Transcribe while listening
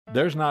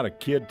There's not a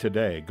kid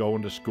today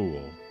going to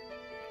school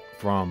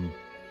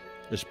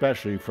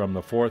especially from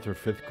the 4th or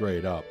 5th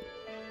grade up,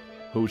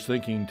 who's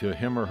thinking to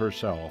him or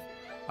herself,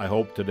 I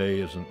hope today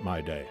isn't my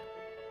day.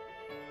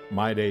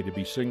 My day to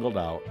be singled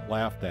out,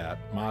 laughed at,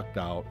 mocked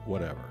out,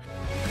 whatever.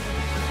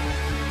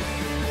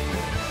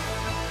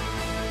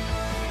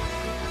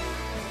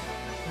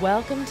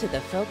 Welcome to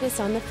the Focus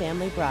on the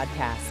Family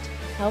broadcast,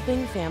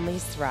 helping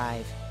families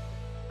thrive.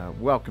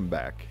 Welcome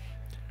back.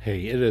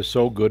 Hey, it is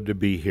so good to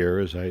be here.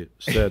 As I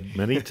said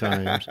many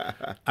times,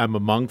 I'm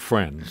among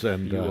friends,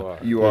 and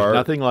there's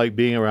nothing like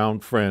being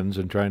around friends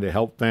and trying to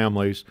help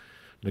families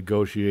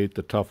negotiate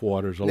the tough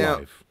waters of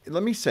life.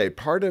 Let me say,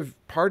 part of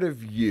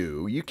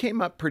you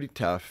came up pretty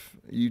tough.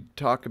 You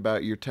talk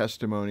about your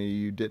testimony.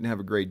 You didn't have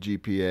a great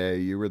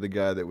GPA. You were the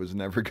guy that was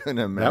never going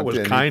to amount to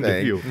anything. That was kind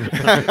of you.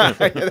 Yeah,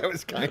 that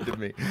was kind of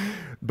me.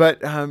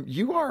 But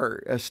you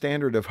are a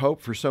standard of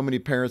hope for so many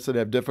parents that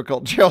have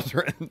difficult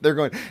children. They're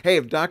going, hey,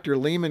 if Dr.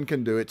 Leman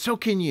can do it, so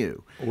can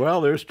you.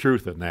 Well, there's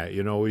truth in that.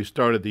 You know, we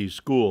started these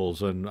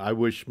schools, and I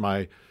wish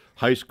my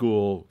high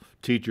school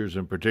teachers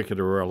in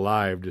particular were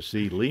alive to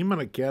see Leman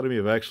Academy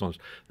of Excellence.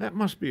 That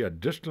must be a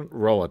distant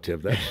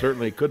relative. That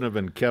certainly couldn't have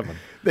been Kevin.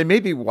 They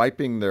may be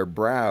wiping their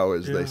brow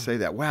as they say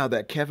that. Wow,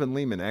 that Kevin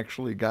Leman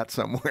actually got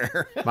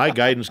somewhere. My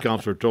guidance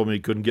counselor told me he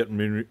couldn't get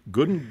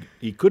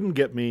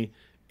me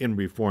in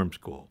reform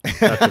school.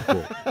 That's a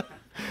quote.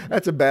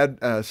 That's a bad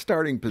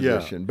starting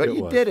position. Yeah, but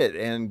you did it,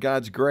 and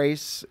God's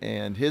grace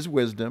and His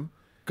wisdom.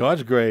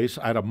 God's grace.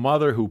 I had a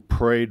mother who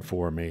prayed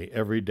for me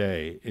every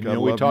day. And you know,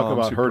 we talk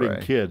about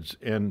hurting kids,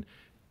 and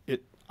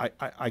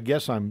I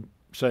guess I'm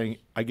saying,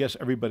 I guess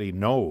everybody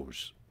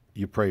knows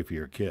you pray for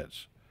your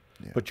kids.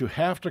 Yeah. But you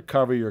have to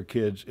cover your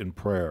kids in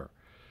prayer.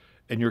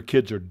 And your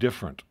kids are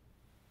different.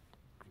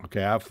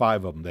 Okay, I have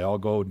 5 of them. They all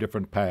go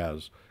different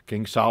paths.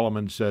 King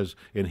Solomon says,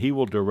 and he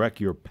will direct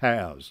your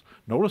paths.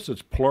 Notice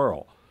it's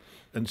plural.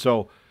 And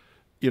so,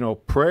 you know,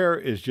 prayer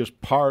is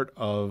just part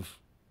of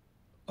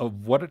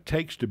what it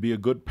takes to be a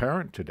good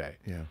parent today.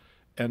 Yeah.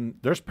 And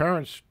there's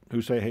parents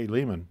who say, hey,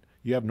 Leman,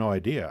 you have no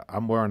idea.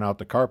 I'm wearing out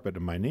the carpet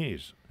in my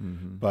knees,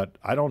 but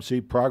I don't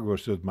see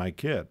progress with my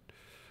kid.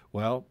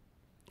 Well,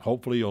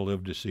 hopefully you'll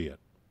live to see it.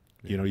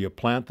 Yeah. You know, you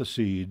plant the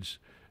seeds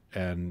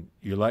and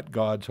you let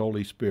God's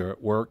Holy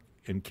Spirit work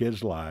in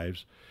kids'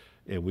 lives,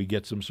 and we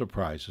get some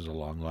surprises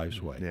along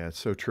life's way. Yeah, it's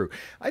so true.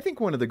 I think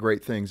one of the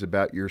great things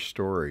about your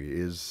story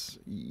is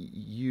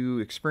you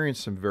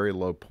experienced some very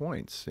low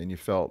points, and you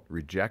felt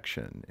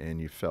rejection, and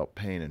you felt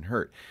pain and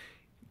hurt.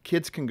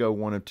 Kids can go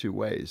one of two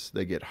ways.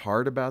 They get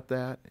hard about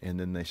that, and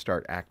then they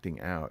start acting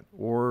out,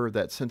 or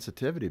that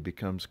sensitivity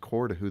becomes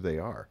core to who they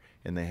are,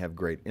 and they have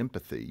great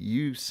empathy.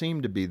 You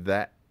seem to be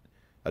that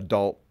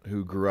adult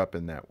who grew up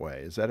in that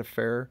way. Is that a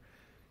fair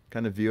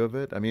kind of view of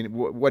it? I mean,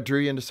 what drew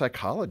you into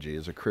psychology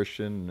as a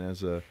Christian and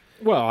as a...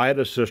 Well, I had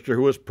a sister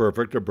who was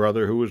perfect, a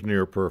brother who was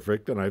near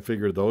perfect, and I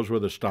figured those were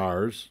the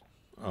stars.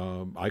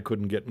 I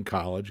couldn't get in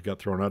college, got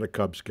thrown out of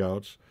Cub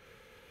Scouts.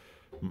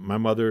 My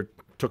mother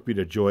took me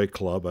to Joy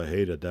Club. I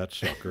hated that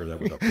sucker. That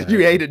was a You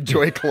hated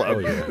Joy Club. Oh,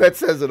 yeah. That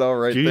says it all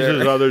right there.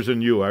 Jesus, others,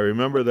 and you. I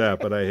remember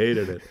that, but I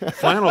hated it.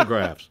 Flannel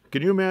graphs.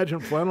 Can you imagine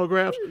flannel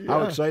graphs? Yeah.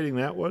 How exciting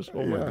that was?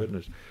 Oh, my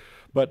goodness.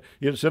 But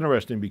it's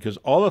interesting because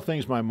all the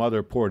things my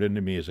mother poured into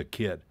me as a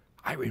kid,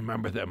 I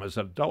remember them as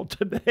an adult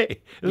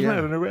today. Isn't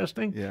that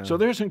interesting? Yeah. So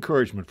there's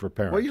encouragement for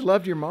parents. Well, you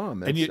loved your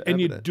mom. That's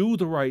and you do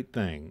the right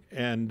thing.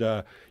 And,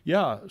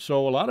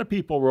 so a lot of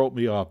people wrote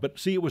me off. But,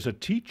 see, it was a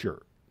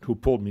teacher who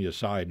pulled me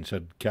aside and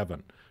said,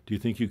 Kevin, do you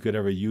think you could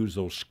ever use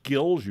those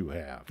skills you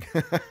have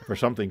for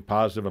something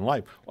positive in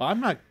life? Well,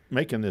 I'm not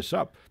making this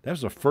up. That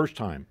was the first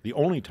time, the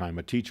only time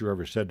a teacher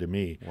ever said to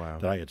me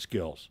that I had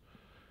skills.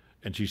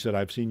 And she said,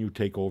 I've seen you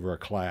take over a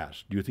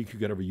class. Do you think you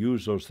could ever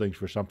use those things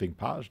for something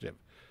positive?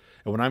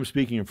 And when I'm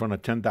speaking in front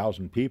of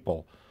 10,000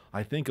 people,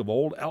 I think of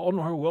old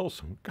Eleanor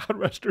Wilson, God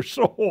rest her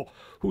soul,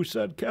 who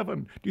said,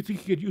 Kevin, do you think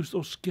you could use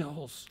those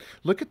skills?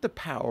 Look at the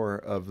power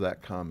of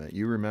that comment.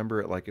 You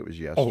remember it like it was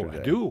yesterday. Oh,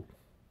 I do.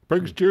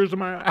 Brings tears to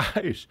my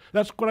eyes.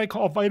 That's what I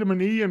call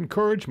vitamin E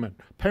encouragement.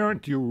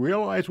 Parent, do you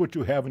realize what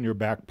you have in your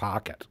back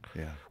pocket?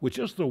 Yeah. Which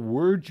is the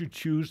words you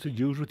choose to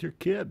use with your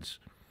kids.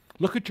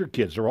 Look at your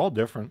kids. They're all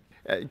different.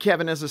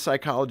 Kevin, as a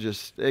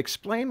psychologist,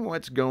 explain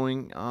what's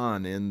going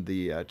on in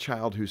the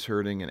child who's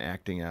hurting and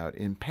acting out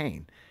in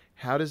pain.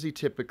 How does he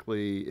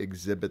typically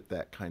exhibit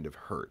that kind of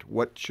hurt?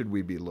 What should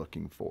we be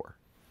looking for?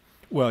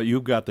 Well,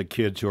 you've got the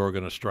kids who are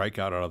going to strike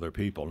out at other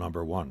people,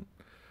 number one.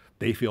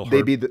 They feel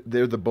hurt.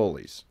 They're the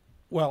bullies.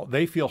 Well,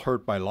 they feel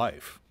hurt by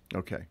life.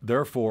 Okay.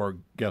 Therefore,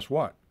 guess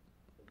what?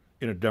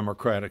 In a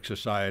democratic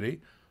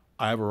society,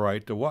 I have a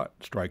right to what?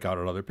 Strike out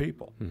at other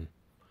people.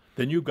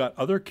 Then you've got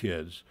other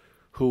kids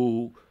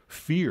who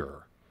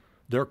fear.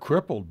 They're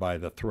crippled by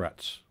the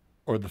threats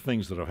or the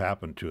things that have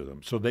happened to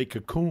them, so they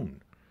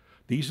cocoon.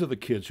 These are the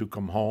kids who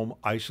come home,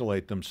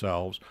 isolate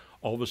themselves.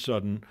 All of a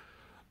sudden,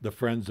 the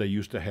friends they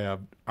used to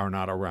have are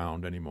not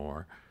around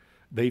anymore.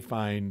 They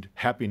find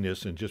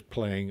happiness in just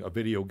playing a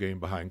video game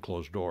behind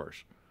closed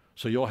doors.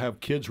 So you'll have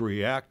kids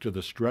react to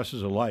the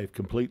stresses of life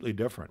completely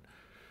different.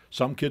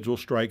 Some kids will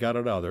strike out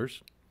at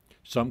others.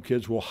 Some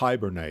kids will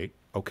hibernate,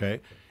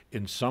 okay?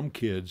 And some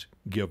kids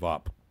give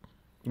up.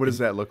 What does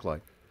that look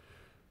like?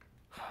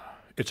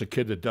 It's a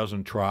kid that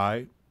doesn't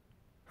try.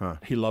 Huh.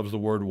 He loves the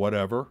word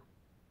whatever.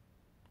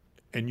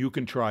 And you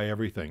can try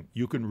everything.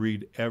 You can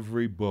read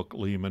every book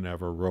Leman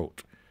ever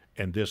wrote.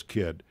 And this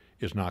kid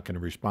is not going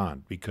to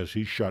respond because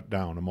he's shut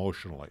down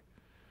emotionally.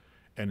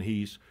 And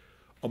he's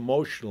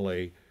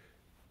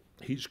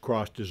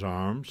crossed his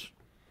arms.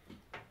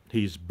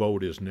 He's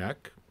bowed his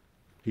neck.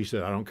 He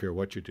said, I don't care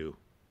what you do.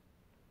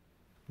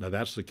 Now,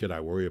 that's the kid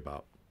I worry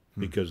about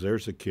because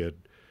there's a kid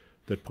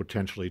that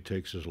potentially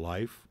takes his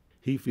life.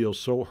 He feels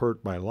so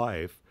hurt by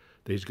life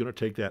that he's going to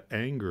take that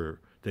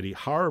anger that he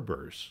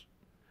harbors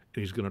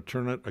and he's going to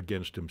turn it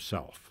against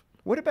himself.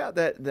 What about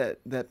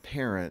that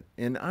parent?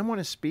 And I want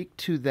to speak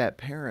to that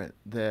parent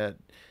that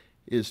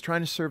is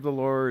trying to serve the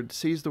Lord,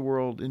 sees the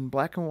world in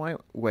black and white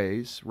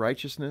ways,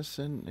 righteousness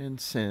and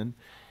sin.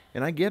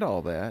 And I get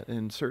all that,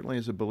 and certainly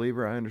as a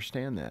believer, I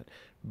understand that.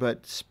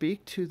 But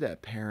speak to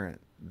that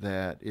parent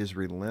that is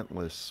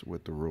relentless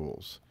with the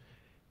rules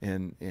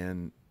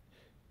and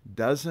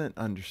doesn't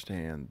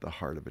understand the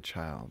heart of a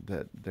child,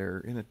 that they're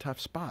in a tough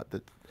spot,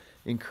 that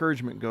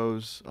encouragement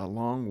goes a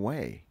long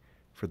way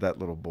for that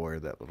little boy or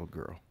that little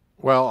girl.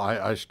 Well,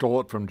 I stole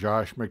it from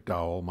Josh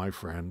McDowell, my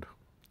friend.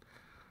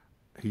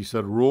 He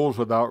said, rules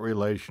without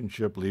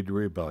relationship lead to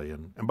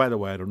rebellion. And by the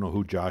way, I don't know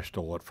who Josh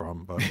stole it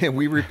from. But And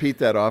we repeat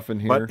that often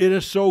here. But it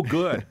is so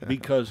good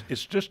because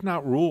it's just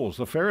not rules.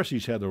 The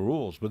Pharisees had the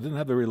rules, but didn't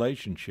have the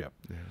relationship.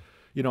 Yeah.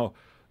 You know,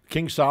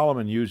 King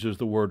Solomon uses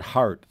the word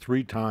heart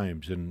 3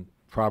 times in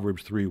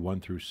Proverbs 3,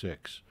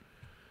 1-6.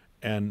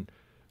 And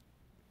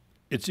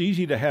it's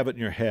easy to have it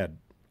in your head.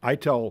 I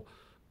tell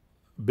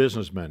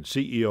businessmen,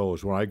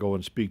 CEOs, when I go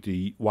and speak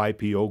to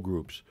YPO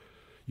groups,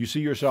 you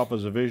see yourself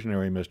as a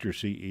visionary, Mr.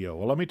 CEO.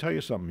 Well, let me tell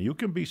you something. You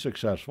can be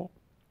successful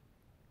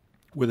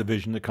with a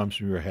vision that comes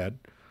from your head,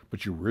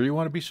 but you really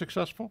want to be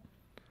successful?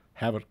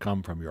 Have it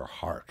come from your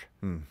heart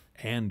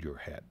and your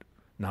head.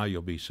 Now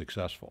you'll be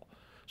successful.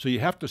 So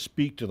you have to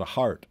speak to the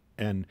heart.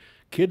 And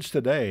kids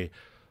today,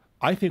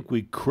 I think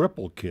we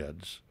cripple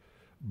kids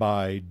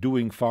by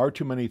doing far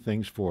too many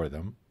things for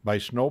them, by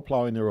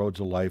snowplowing the roads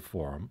of life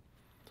for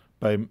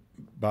them,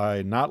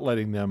 by not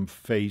letting them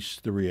face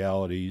the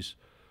realities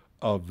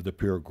of the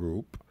peer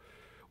group.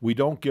 We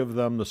don't give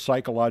them the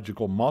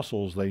psychological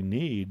muscles they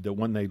need that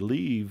when they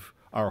leave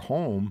our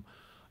home,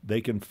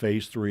 they can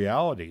face the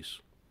realities.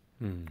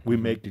 Mm-hmm. We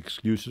make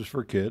excuses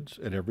for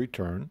kids at every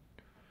turn.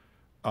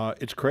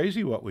 It's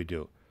crazy what we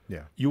do.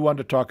 Yeah. You want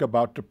to talk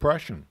about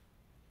depression.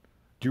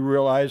 Do you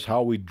realize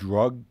how we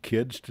drug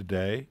kids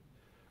today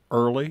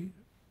early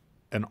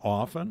and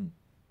often?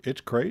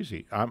 It's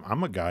crazy.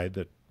 I'm a guy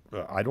that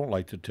I don't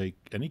like to take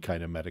any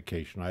kind of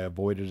medication. I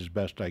avoid it as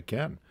best I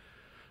can.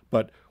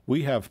 But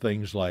we have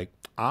things like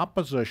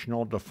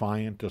oppositional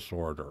defiant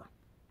disorder.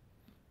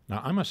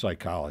 Now, I'm a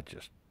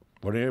psychologist.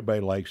 Whether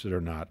anybody likes it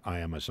or not, I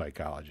am a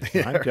psychologist.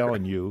 Yeah, I'm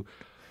telling you,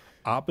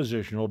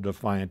 oppositional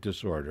defiant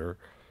disorder,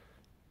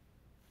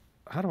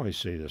 how do I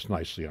say this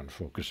nicely on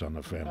Focus on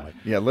the Family?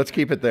 Yeah, let's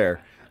keep it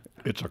there.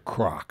 It's a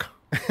crock,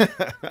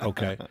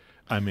 okay?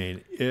 I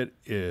mean, it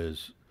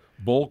is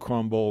bull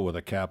crumble with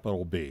a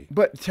capital B.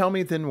 But tell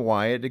me then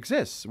why it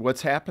exists.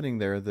 What's happening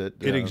there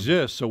that... It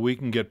exists so we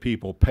can get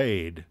people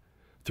paid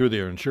through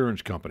their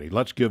insurance company.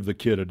 Let's give the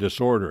kid a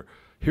disorder.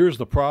 Here's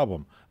the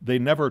problem. They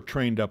never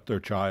trained up their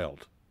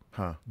child.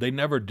 Huh. They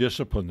never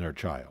disciplined their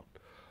child.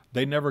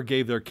 They never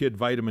gave their kid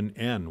vitamin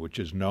N, which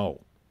is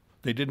no.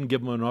 They didn't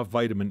give them enough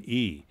vitamin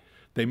E.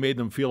 They made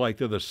them feel like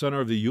they're the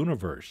center of the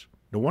universe.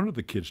 No wonder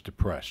the kid's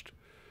depressed,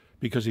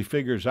 because he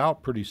figures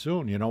out pretty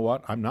soon, you know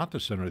what, I'm not the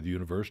center of the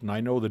universe, and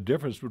I know the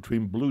difference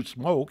between blue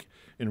smoke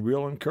and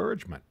real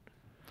encouragement.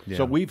 Yeah.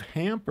 So we've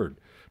hampered.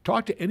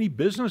 Talk to any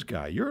business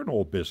guy. You're an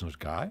old business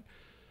guy.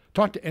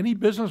 Talk to any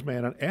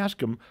businessman and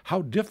ask him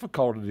how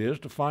difficult it is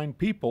to find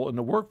people in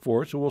the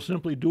workforce who will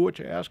simply do what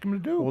you ask them to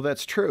do. Well,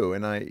 that's true,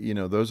 and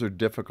those are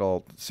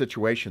difficult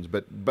situations.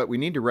 But we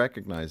need to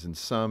recognize in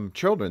some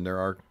children there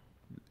are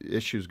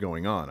issues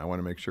going on. I want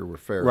to make sure we're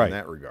fair in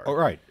that regard. Oh,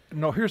 right.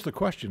 No, here's the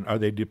question: are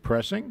they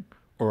depressing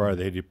or are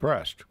they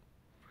depressed?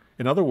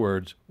 In other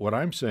words, what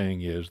I'm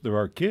saying is there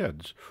are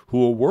kids who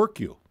will work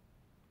you.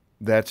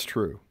 That's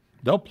true.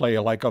 They'll play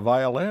you like a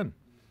violin.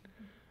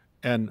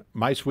 And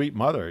my sweet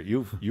mother,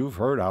 you've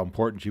heard how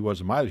important she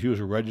was in my life. She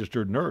was a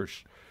registered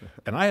nurse.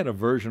 And I had a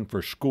version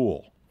for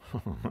school.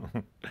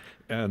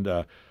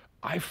 And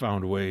I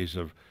found ways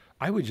of,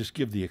 I would just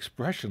give the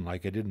expression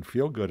like I didn't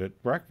feel good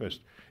at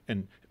breakfast.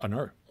 And a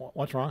nurse,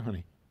 what's wrong,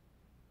 honey?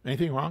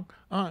 Anything wrong?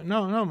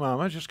 No,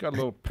 Mom, I just got a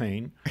little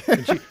pain.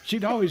 And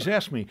she'd always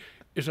ask me,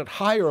 is it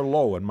high or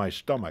low in my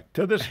stomach?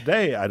 To this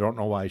day, I don't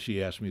know why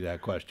she asked me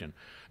that question.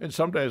 And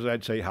some days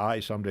I'd say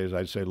high, some days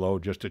I'd say low,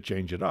 just to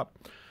change it up.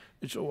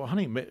 So, well,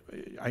 honey,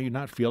 are you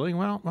not feeling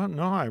well? Well,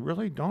 no, I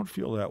really don't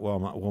feel that well.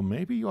 Well,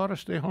 maybe you ought to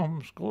stay home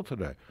from school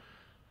today.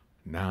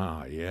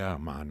 Nah, yeah,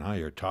 Ma, now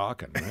you're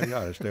talking. I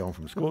got to stay home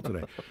from school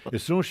today.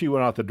 As soon as she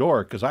went out the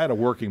door, because I had a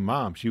working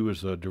mom, she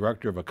was the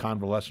director of a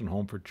convalescent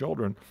home for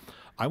children,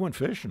 I went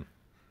fishing.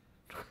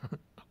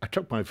 I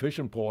took my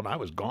fishing pole and I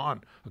was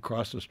gone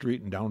across the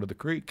street and down to the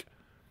creek.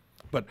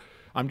 But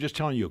I'm just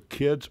telling you,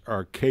 kids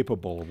are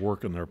capable of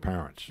working their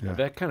parents. Now,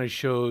 that kind of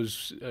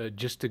shows,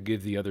 just to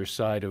give the other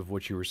side of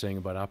what you were saying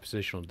about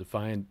oppositional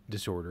defiant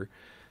disorder,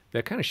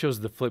 that kind of shows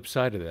the flip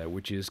side of that,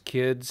 which is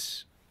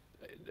kids,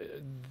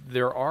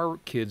 there are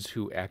kids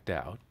who act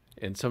out,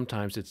 and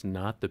sometimes it's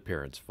not the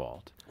parent's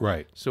fault.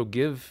 Right. So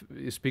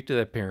speak to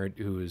that parent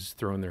who is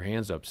throwing their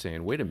hands up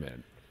saying, wait a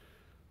minute.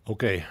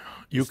 Okay,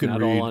 you It's can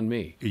not read. all on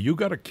me. You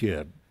got a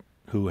kid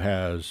who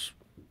has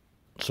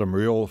some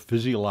real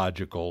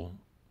physiological,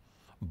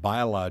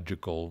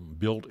 biological,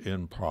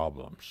 built-in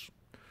problems.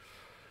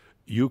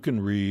 You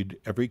can read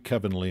every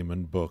Kevin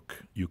Leman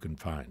book you can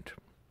find,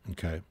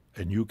 okay?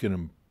 And you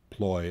can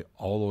employ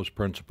all those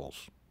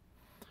principles.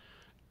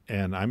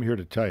 And I'm here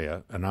to tell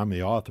you, and I'm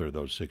the author of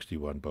those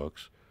 61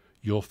 books,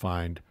 you'll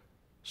find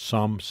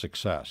some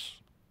success.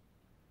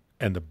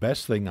 And the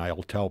best thing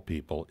I'll tell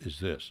people is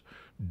this: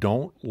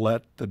 don't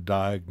let the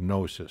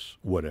diagnosis,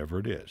 whatever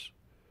it is,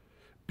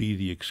 be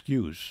the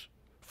excuse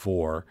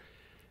for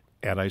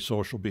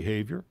antisocial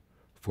behavior,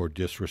 for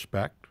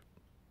disrespect,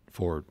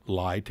 for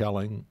lie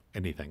telling,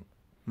 anything.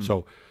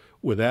 So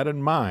with that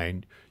in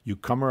mind, you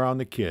come around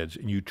the kids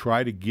and you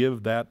try to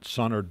give that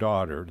son or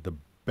daughter the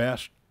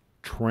best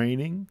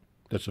training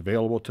that's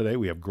available today.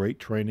 We have great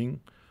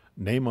training.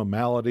 Name a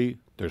malady.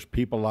 There's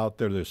people out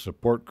there, there's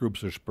support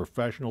groups, there's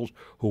professionals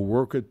who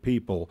work with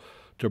people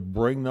to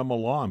bring them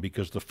along,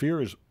 because the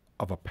fear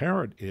of a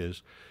parent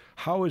is,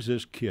 how is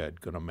this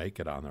kid going to make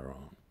it on their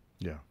own?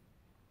 Yeah.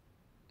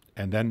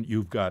 And then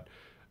you've got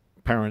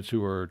parents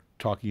who are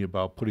talking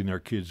about putting their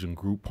kids in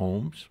group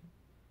homes.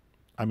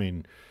 I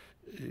mean,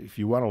 if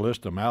you want a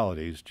list of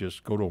maladies,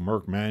 just go to a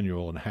Merck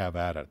manual and have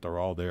at it. They're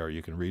all there.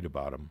 You can read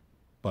about them.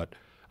 But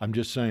I'm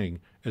just saying,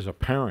 as a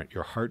parent,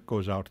 your heart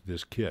goes out to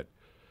this kid.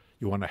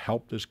 You want to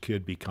help this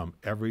kid become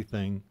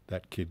everything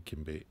that kid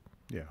can be.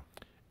 Yeah.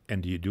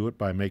 And do you do it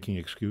by making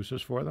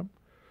excuses for them,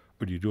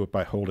 or do you do it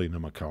by holding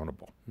them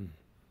accountable?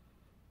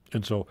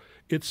 And so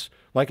it's,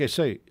 like I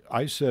say,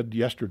 I said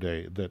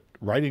yesterday that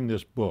writing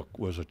this book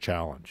was a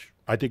challenge.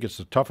 I think it's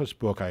the toughest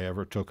book I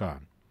ever took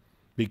on,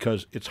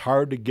 because it's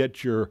hard to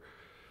get your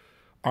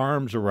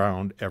arms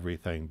around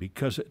everything,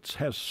 because it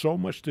has so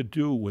much to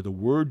do with the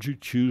words you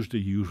choose to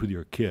use with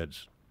your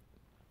kids.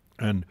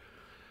 And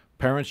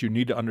parents, you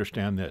need to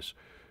understand this.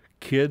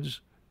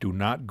 Kids do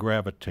not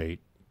gravitate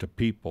to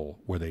people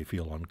where they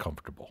feel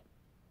uncomfortable.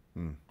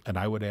 And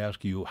I would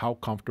ask you, how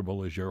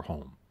comfortable is your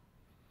home?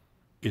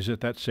 Is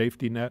it that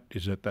safety net?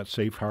 Is it that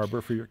safe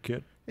harbor for your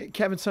kid?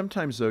 Kevin,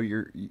 sometimes though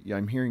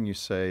I'm hearing you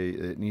say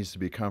it needs to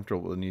be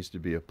comfortable, it needs to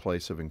be a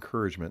place of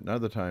encouragement. And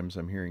other times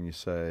I'm hearing you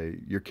say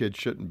your kid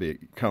shouldn't be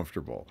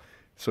comfortable.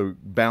 So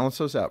balance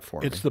those out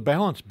for me. It's the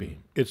balance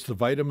beam. It's the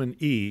vitamin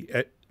E,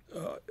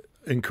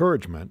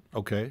 encouragement,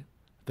 okay?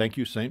 Thank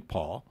you, St.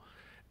 Paul.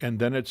 And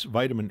then it's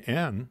vitamin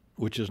N,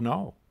 which is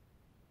no,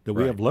 that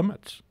we Right. have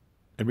limits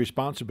and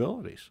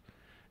responsibilities.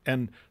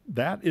 And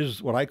that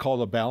is what I call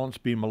the balance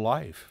beam of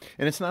life.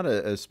 And it's not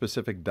a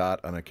specific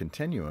dot on a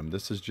continuum.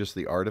 This is just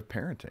the art of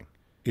parenting.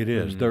 It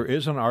is. There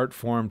is an art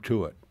form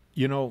to it.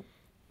 You know,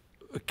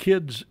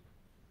 kids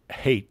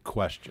hate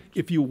questions.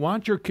 If you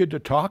want your kid to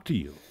talk to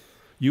you,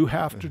 you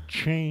have to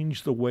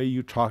change the way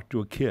you talk to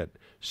a kid.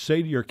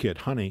 Say to your kid,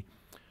 honey,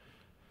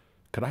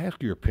 could I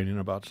ask your opinion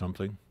about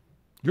something?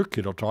 Your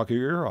kid will talk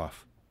your ear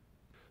off.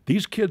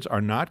 These kids are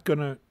not going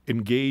to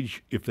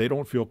engage if they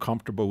don't feel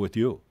comfortable with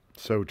you.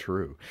 So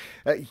true.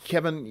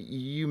 Kevin,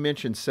 you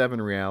mentioned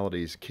 7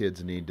 realities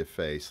kids need to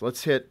face.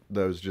 Let's hit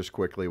those just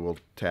quickly. We'll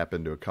tap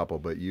into a couple,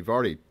 but you've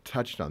already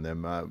touched on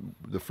them.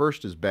 The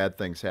first is bad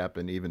things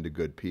happen even to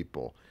good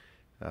people.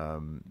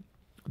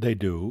 They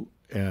do,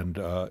 and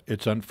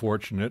it's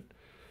unfortunate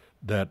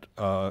that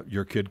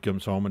your kid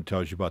comes home and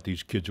tells you about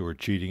these kids who are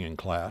cheating in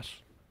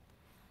class,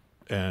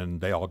 and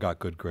they all got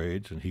good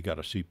grades, and he got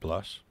a C+.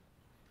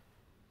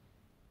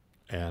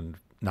 And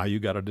now you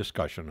got a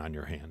discussion on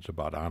your hands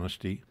about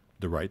honesty,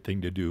 the right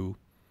thing to do.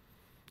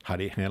 How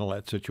do you handle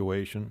that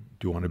situation?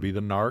 Do you want to be the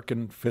narc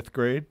in 5th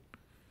grade?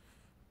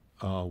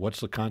 What's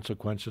the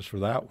consequences for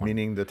that one?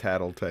 Meaning the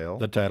tattletale.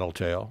 The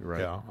tattletale,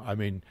 Right. yeah. I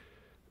mean,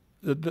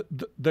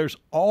 there's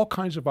all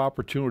kinds of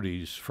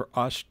opportunities for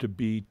us to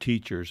be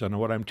teachers. And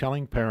what I'm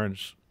telling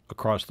parents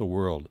across the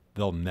world,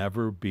 they'll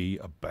never be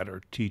a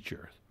better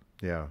teacher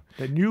Yeah,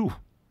 than you.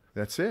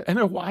 that's it. And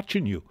they're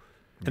watching you.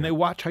 And they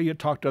watch how you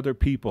talk to other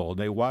people.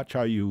 They watch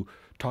how you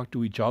talk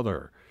to each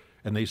other.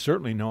 And they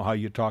certainly know how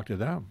you talk to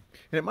them.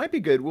 And it might be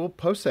good. We'll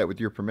post that with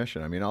your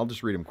permission. I mean, I'll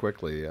just read them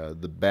quickly.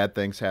 The bad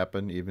things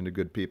happen, even to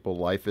good people.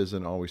 Life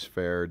isn't always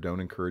fair. Don't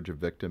encourage a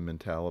victim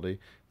mentality.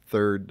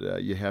 Third,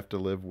 you have to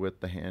live with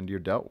the hand you're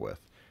dealt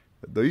with.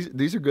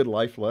 These are good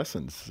life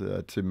lessons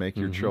to make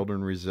your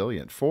children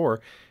resilient.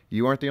 4,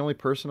 you aren't the only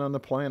person on the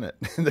planet.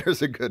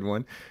 There's a good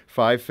one.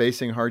 5,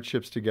 facing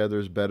hardships together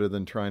is better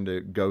than trying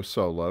to go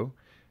solo.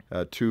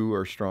 2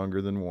 are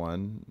stronger than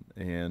 1.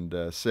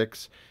 And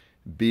 6,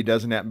 B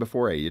doesn't happen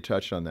before A. You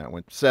touched on that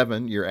one.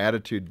 7, your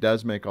attitude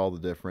does make all the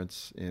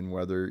difference in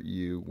whether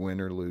you win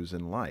or lose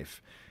in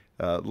life.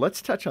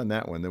 Let's touch on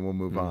that one, then we'll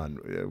move on.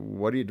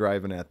 What are you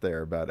driving at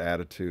there about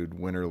attitude,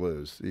 win or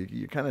lose?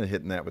 You're kind of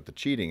hitting that with the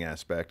cheating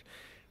aspect,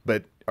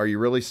 but are you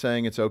really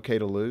saying it's okay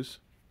to lose?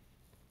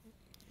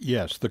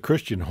 Yes, the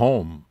Christian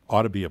home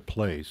ought to be a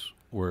place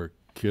where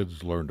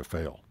kids learn to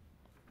fail.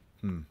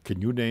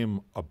 Can you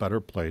name a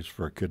better place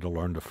for a kid to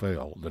learn to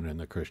fail than in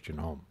the Christian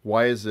home?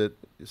 Why is it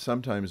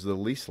sometimes the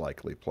least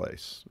likely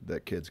place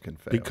that kids can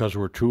fail? Because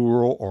we're too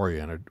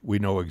rule-oriented. We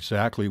know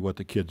exactly what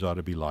the kids ought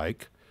to be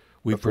like.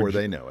 Before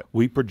they know it.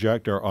 We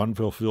project our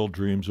unfulfilled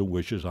dreams and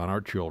wishes on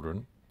our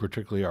children,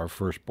 particularly our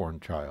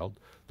firstborn child.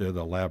 They're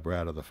the lab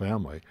rat of the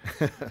family.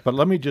 But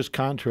let me just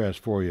contrast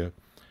for you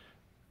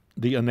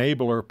the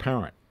enabler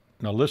parent.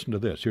 Now listen to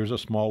this. Here's a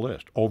small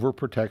list.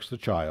 Overprotects the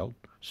child,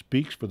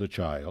 speaks for the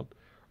child,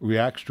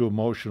 reacts to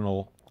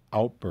emotional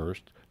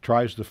outbursts,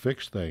 tries to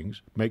fix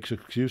things, makes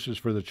excuses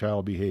for the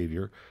child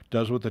behavior,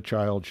 does what the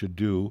child should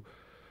do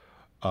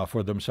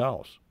for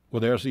themselves.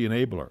 Well, there's the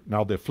enabler.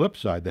 Now the flip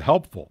side, the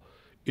helpful,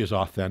 is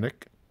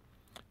authentic,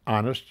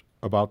 honest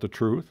about the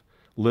truth,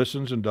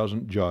 listens and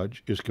doesn't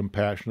judge, is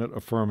compassionate,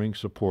 affirming,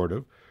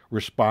 supportive,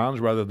 responds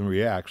rather than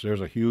reacts.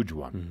 There's a huge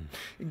one.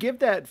 Give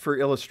that for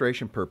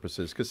illustration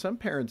purposes, because some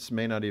parents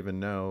may not even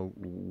know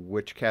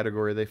which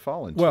category they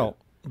fall into. Well,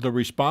 the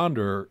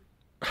responder,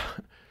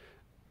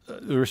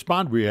 the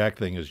respond-react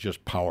thing is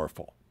just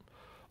powerful.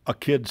 A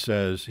kid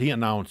says, he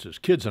announces,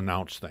 kids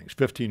announce things.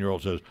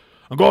 15-year-old says,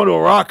 I'm going to a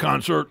rock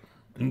concert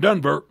in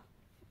Denver.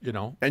 You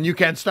know, and you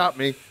can't stop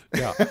me.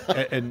 Yeah,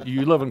 and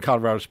you live in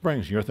Colorado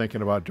Springs, and you're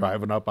thinking about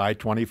driving up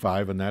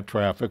I-25 in that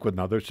traffic with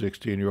another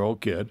 16-year-old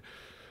kid.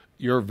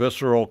 Your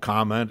visceral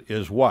comment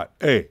is what?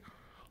 Hey,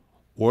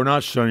 we're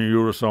not sending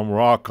you to some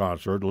rock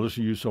concert to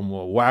listen to you some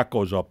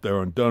wackos up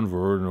there in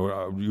Denver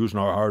and using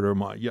our hard-earned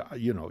money. Yeah,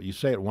 you know, you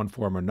say it one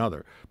form or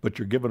another, but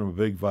you're giving them a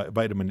big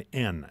vitamin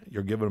N.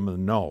 You're giving them a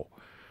no.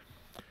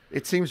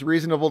 It seems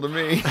reasonable to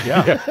me.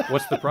 Yeah.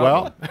 What's the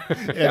problem?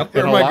 Well,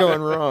 where am I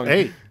going wrong?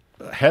 Hey.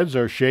 Heads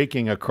are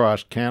shaking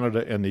across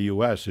Canada and the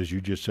U.S. as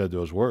you just said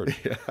those words.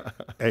 Yeah.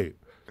 Hey,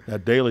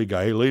 that Daly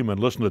guy, hey, Leman,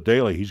 listen to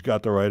Daly. He's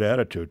got the right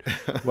attitude.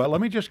 Well, let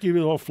me just give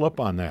you a little flip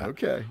on that.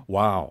 Okay.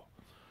 Wow.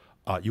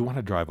 You want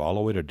to drive all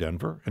the way to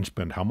Denver and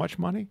spend how much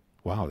money?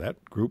 Wow,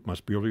 that group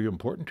must be really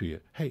important to you.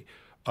 Hey,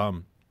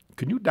 can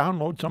you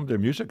download some of their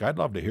music? I'd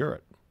love to hear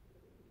it.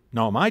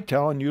 Now, am I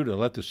telling you to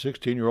let the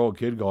 16-year-old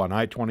kid go on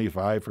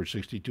I-25 for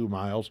 62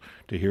 miles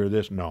to hear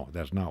this? No,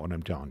 that's not what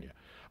I'm telling you.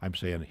 I'm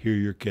saying, hear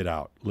your kid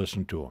out.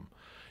 Listen to them.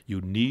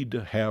 You need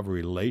to have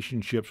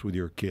relationships with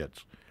your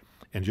kids.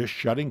 And just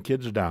shutting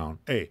kids down,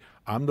 hey,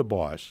 I'm the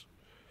boss.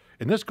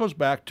 And this goes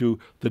back to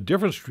the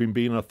difference between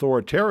being an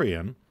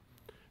authoritarian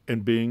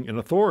and being an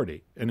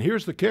authority. And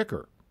here's the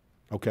kicker,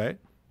 okay?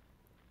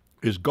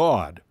 Is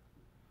God,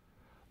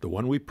 the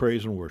one we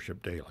praise and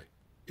worship daily,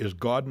 is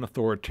God an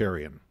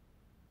authoritarian?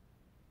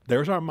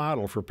 There's our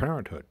model for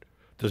parenthood.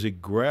 Does he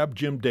grab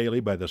Jim Daly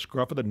by the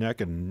scruff of the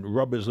neck and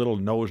rub his little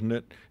nose in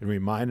it and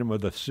remind him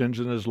of the sins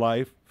in his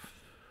life?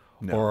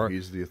 No, or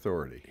he's the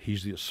authority.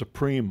 He's the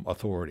supreme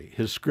authority.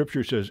 His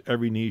scripture says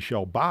every knee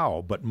shall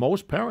bow, but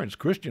most parents,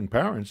 Christian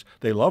parents,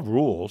 they love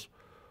rules.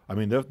 I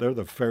mean, they're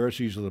the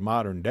Pharisees of the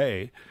modern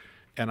day.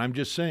 And I'm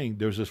just saying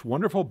there's this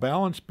wonderful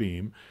balance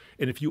beam.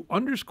 And if you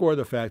underscore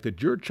the fact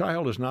that your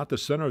child is not the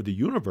center of the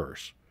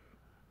universe,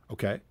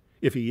 okay,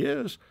 if he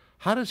is,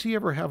 how does he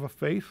ever have a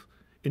faith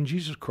in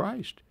Jesus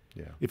Christ?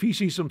 Yeah. If he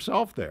sees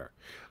himself there.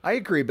 I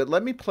agree, but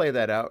let me play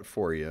that out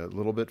for you a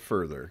little bit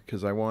further,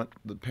 because I want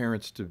the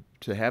parents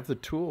to have the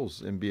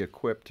tools and be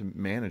equipped to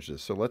manage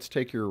this. So let's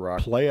take your rock.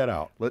 Play it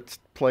out. Let's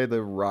play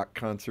the rock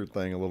concert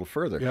thing a little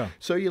further. Yeah.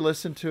 So you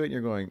listen to it and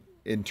you're going,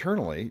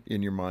 internally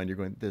in your mind, you're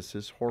going, this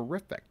is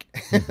horrific.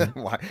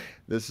 Why?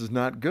 This is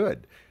not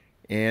good.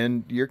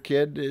 And your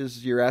kid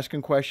you're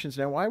asking questions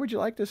now, why would you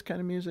like this kind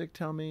of music?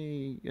 Tell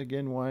me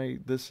again why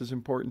this is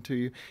important to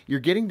you. You're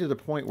getting to the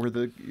point where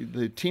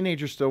the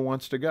teenager still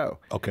wants to go.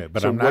 Okay,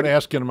 but so I'm not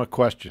asking him a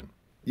question.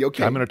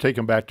 Okay. I'm going to take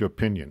him back to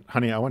opinion.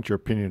 Honey, I want your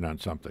opinion on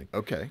something.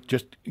 Okay.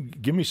 Just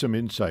give me some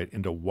insight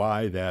into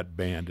why that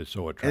band is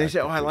so attractive. And they say,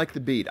 I like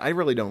the beat. I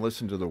really don't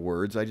listen to the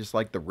words. I just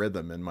like the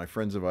rhythm. And my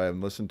friends and I have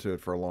listened to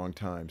it for a long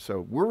time.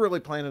 So we're really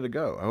planning to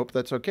go. I hope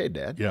that's okay,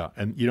 Dad. Yeah,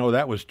 and you know,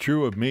 that was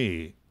true of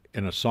me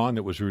in a song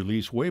that was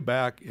released way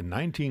back in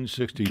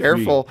 1963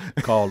 Careful.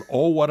 called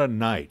Oh What a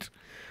Night.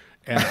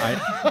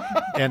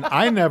 And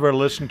I never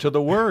listened to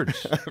the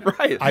words.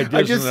 Right. I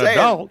did as an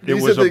adult. It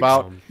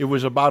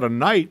was about a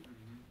night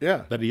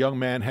that a young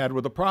man had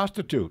with a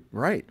prostitute.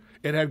 Right.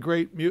 It had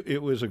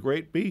it was a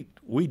great beat.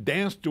 We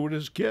danced to it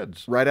as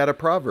kids. Right out of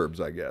Proverbs,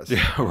 I guess.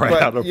 Yeah, right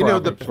out of Proverbs. You know,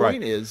 the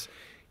point is,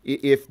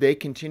 If they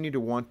continue to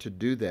want to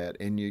do that,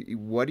 and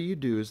what do you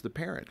do as the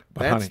parent?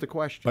 That's honey, the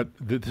question. But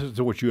this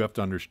is what you have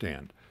to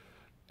understand.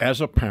 As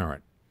a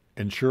parent,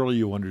 and surely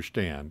you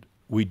understand,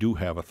 we do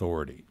have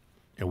authority,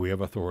 and we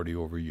have authority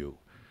over you.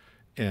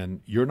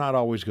 And you're not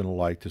always going to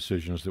like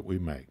decisions that we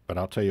make, but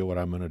I'll tell you what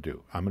I'm going to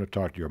do. I'm going to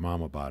talk to your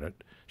mom about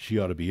it. She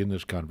ought to be in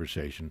this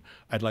conversation.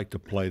 I'd like to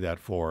play that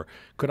for her.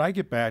 Could I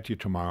get back to you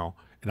tomorrow,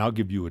 and I'll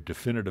give you a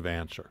definitive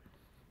answer?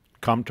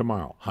 Come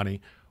tomorrow.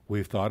 Honey,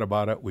 we've thought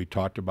about it, we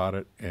talked about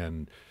it,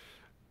 and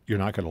you're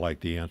not going to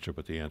like the answer,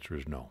 but the answer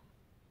is no.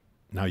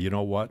 Now, you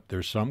know what?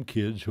 There's some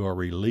kids who are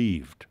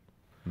relieved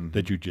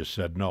that you just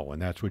said no,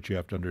 and that's what you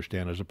have to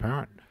understand as a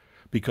parent.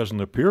 Because in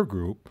the peer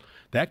group,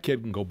 that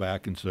kid can go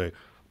back and say,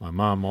 my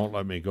mom won't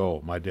let me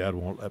go, my dad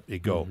won't let me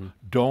go.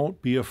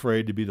 Don't be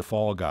afraid to be the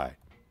fall guy.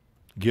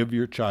 Give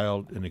your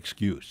child an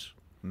excuse.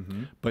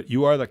 But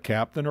you are the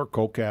captain or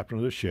co-captain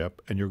of the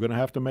ship, and you're going to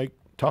have to make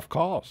tough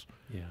calls.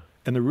 Yeah.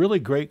 And the really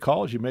great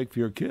calls you make for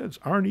your kids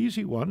aren't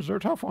easy ones, they're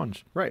tough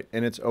ones. Right,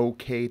 and it's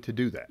okay to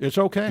do that. It's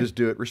okay. Just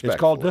do it respectfully. It's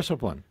called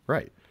discipline.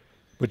 Right.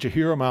 But you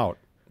hear them out.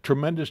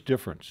 Tremendous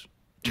difference.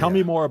 Tell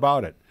me more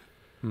about it.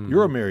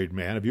 You're a married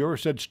man. Have you ever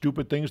said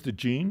stupid things to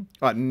Jean?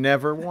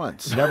 Never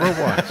once. Never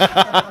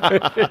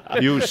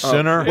once. You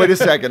sinner. Wait a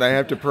second, I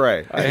have to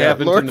pray. I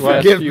haven't Lord, in the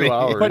last forgive few me.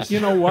 hours. But you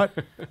know what?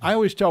 I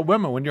always tell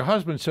women, when your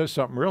husband says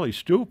something really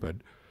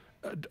stupid,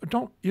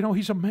 don't,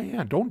 he's a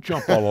man. Don't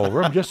jump all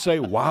over him. Just say,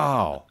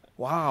 wow,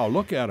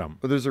 look at him.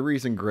 Well, there's a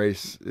reason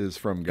grace is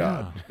from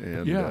God,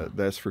 and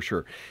that's for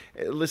sure.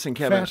 Listen,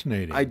 Kevin,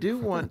 Fascinating. I do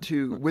want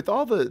to, with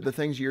all the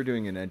things you're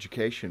doing in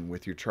education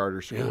with your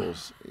charter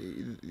schools,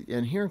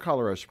 and here in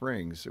Colorado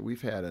Springs,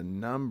 we've had a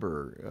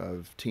number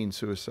of teen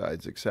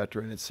suicides, et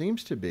cetera, and it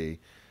seems to be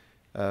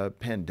a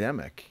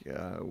pandemic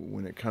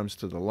when it comes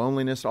to the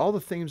loneliness, all the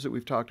themes that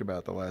we've talked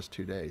about the last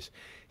 2 days.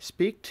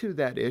 Speak to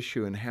that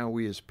issue and how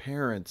we as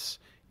parents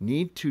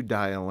need to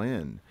dial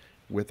in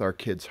with our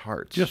kids'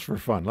 hearts. Just for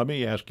fun, let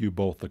me ask you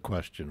both the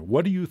question.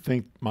 What do you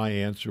think my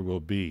answer will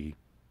be?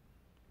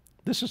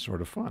 This is sort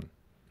of fun.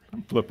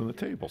 I'm flipping the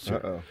tables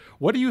here.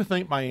 What do you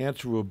think my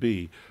answer will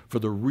be for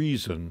the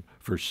reason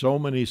for so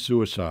many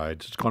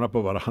suicides? It's gone up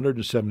about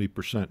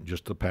 170% in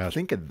just the past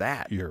Think of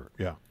that. year.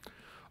 Yeah.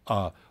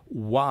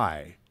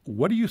 Why?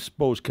 What do you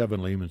suppose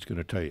Kevin Leman's going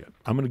to tell you?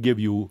 I'm going to give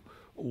you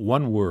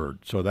one word,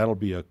 so that'll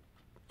be a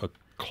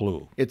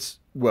clue.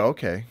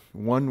 Okay,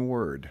 one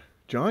word.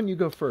 John, you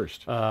go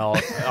first.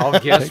 I'll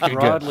guess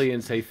broadly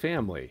and say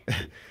family.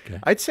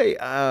 I'd say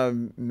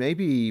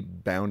maybe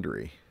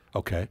boundary.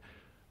 Okay.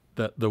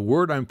 The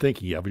word I'm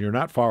thinking of, and you're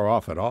not far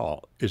off at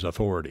all, is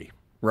authority.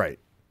 Right.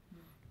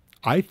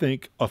 I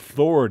think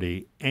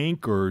authority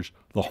anchors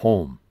the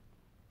home.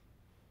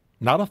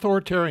 Not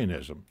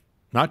authoritarianism.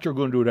 Not you're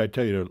going to do what I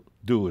tell you to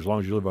do as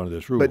long as you live under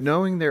this roof. But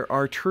knowing there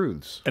are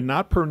truths. And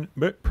not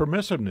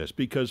permissiveness,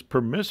 because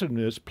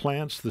permissiveness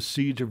plants the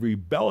seeds of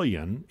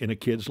rebellion in a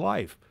kid's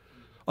life.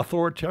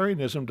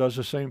 Authoritarianism does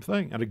the same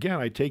thing. And again,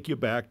 I take you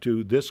back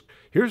to this.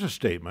 Here's a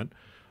statement.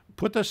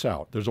 Put this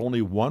out. There's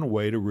only one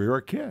way to rear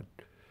a kid.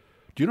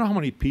 Do you know how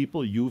many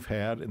people you've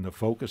had in the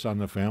Focus on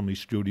the Family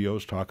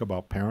studios talk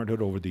about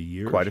parenthood over the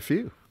years? Quite a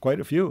few.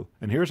 Quite a few.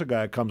 And here's a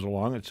guy that comes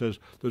along and says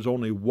there's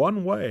only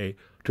one way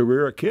to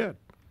rear a kid.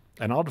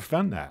 And I'll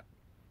defend that,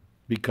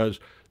 because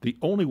the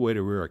only way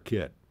to rear a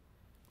kid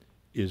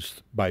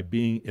is by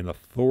being in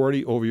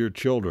authority over your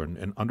children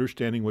and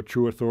understanding what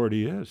true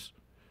authority is.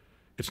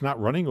 It's not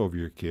running over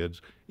your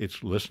kids,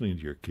 it's listening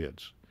to your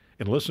kids.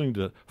 And listening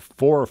to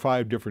 4 or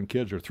 5 different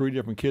kids or 3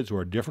 different kids who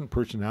are different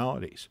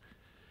personalities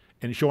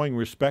and showing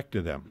respect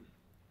to them.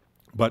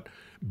 But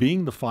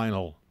being the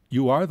final,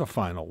 you are the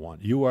final one.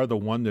 You are the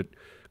one that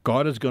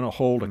God is going to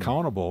hold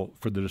accountable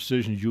for the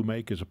decisions you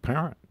make as a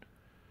parent.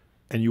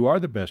 And you are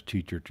the best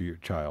teacher to your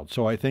child.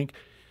 So I think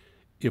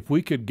if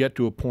we could get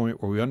to a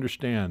point where we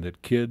understand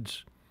that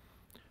kids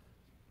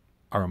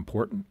are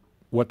important,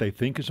 what they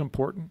think is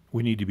important,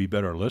 we need to be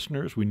better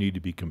listeners, we need to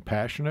be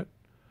compassionate,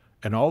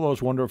 and all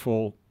those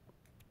wonderful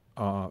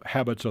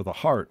habits of the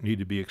heart need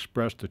to be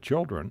expressed to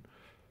children,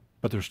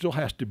 but there still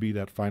has to be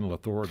that final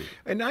authority.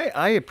 And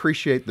I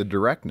appreciate the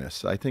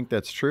directness. I think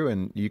that's true,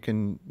 and you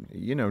can,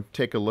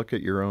 take a look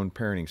at your own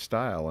parenting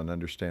style and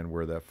understand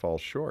where that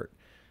falls short.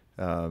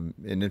 And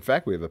in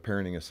fact, we have a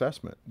parenting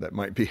assessment that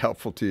might be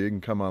helpful to you. You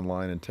can come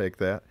online and take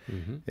that,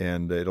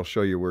 and it'll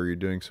show you where you're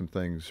doing some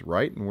things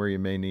right and where you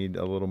may need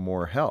a little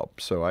more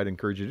help. So I'd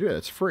encourage you to do it.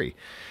 It's free.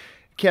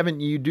 Kevin,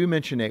 you do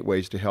mention 8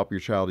 ways to help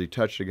your child. You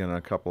touched again on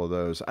a couple of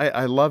those.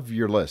 I love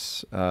your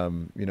lists.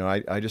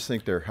 I just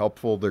think they're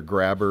helpful. They're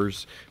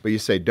grabbers. But you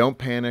say, don't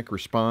panic,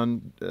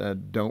 respond,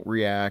 don't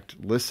react,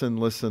 listen,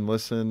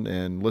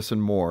 and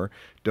listen more.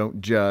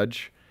 Don't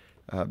judge.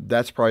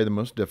 That's probably the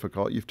most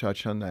difficult. You've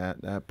touched on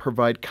that.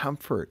 Provide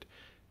comfort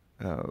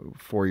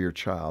for your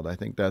child. I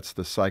think that's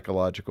the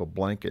psychological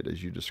blanket,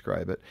 as you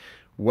describe it.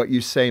 What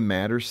you say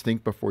matters.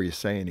 Think before you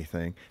say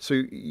anything.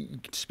 So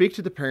speak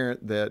to the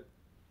parent that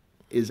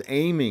is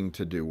aiming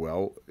to do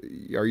well.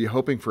 Are you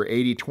hoping for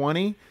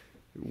 80-20?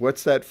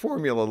 What's that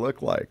formula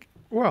look like?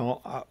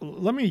 Well,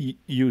 let me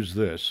use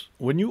this.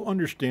 When you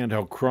understand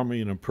how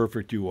crummy and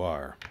imperfect you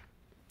are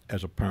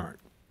as a parent,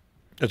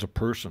 as a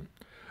person,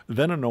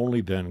 then and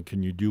only then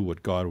can you do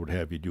what God would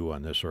have you do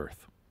on this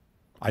earth.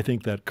 I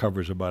think that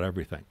covers about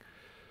everything.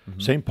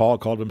 St. Paul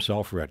called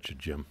himself wretched,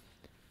 Jim.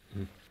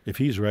 If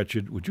he's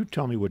wretched, would you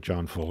tell me what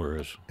John Fuller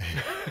is?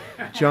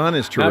 John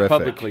is terrific. Not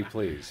publicly,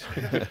 please.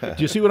 Do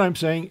you see what I'm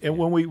saying? And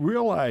when we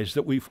realize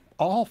that we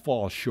all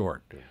fall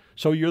short,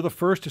 so you're the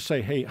first to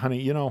say, hey,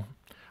 honey, you know,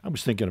 I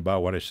was thinking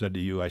about what I said to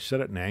you. I said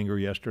it in anger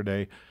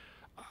yesterday.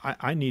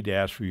 I need to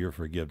ask for your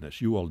forgiveness.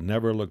 You will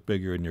never look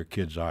bigger in your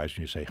kid's eyes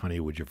when you say, honey,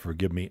 would you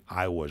forgive me?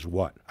 I was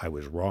what? I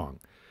was wrong.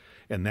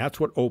 And that's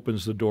what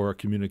opens the door of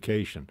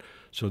communication.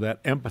 So that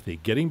empathy,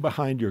 getting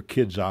behind your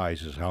kid's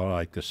eyes is how I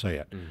like to say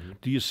it.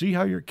 Do you see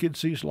how your kid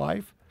sees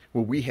life?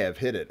 Well, we have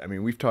hit it. I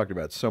mean, we've talked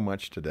about so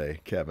much today,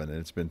 Kevin, and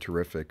it's been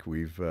terrific.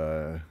 We've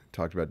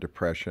talked about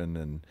depression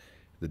and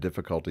the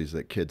difficulties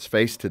that kids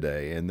face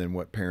today, and then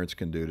what parents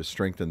can do to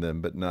strengthen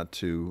them, but not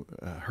to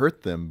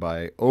hurt them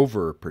by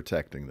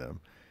overprotecting them.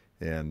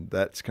 And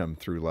that's come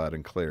through loud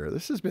and clear.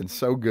 This has been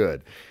so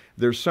good.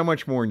 There's so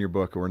much more in your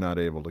book we're not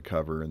able to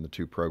cover in the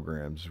two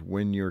programs,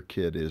 When Your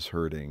Kid is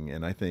Hurting.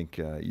 And I think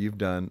you've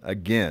done,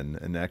 again,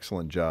 an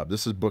excellent job.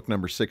 This is book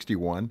number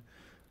 61.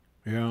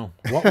 Yeah.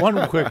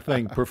 One quick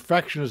thing.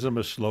 Perfectionism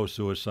is slow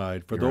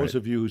suicide. For You're those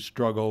right. of you who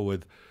struggle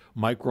with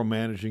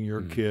micromanaging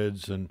your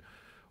kids, and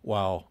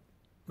wow,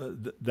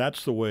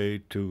 that's the way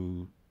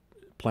to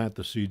plant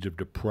the seeds of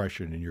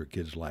depression in your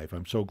kid's life.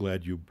 I'm so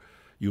glad you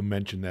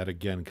mentioned that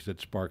again, because it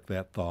sparked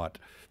that thought.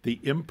 The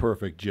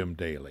imperfect Jim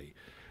Daly,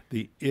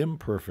 the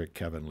imperfect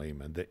Kevin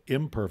Leman, the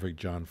imperfect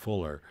John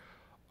Fuller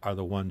are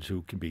the ones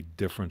who can be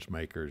difference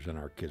makers in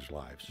our kids'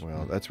 lives.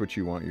 Well, that's what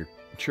you want your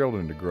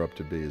children to grow up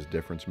to be, as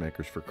difference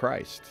makers for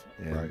Christ.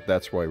 And Right.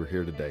 that's why we're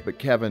here today. But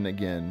Kevin,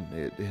 again,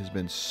 it has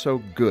been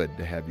so good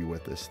to have you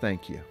with us.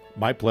 Thank you.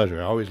 My pleasure.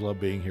 I always love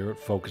being here at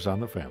Focus on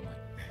the Family.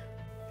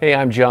 Hey,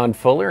 I'm John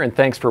Fuller, and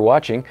thanks for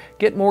watching.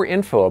 Get more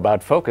info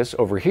about Focus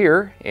over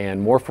here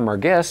and more from our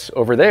guests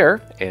over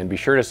there, and be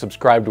sure to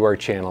subscribe to our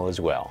channel as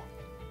well.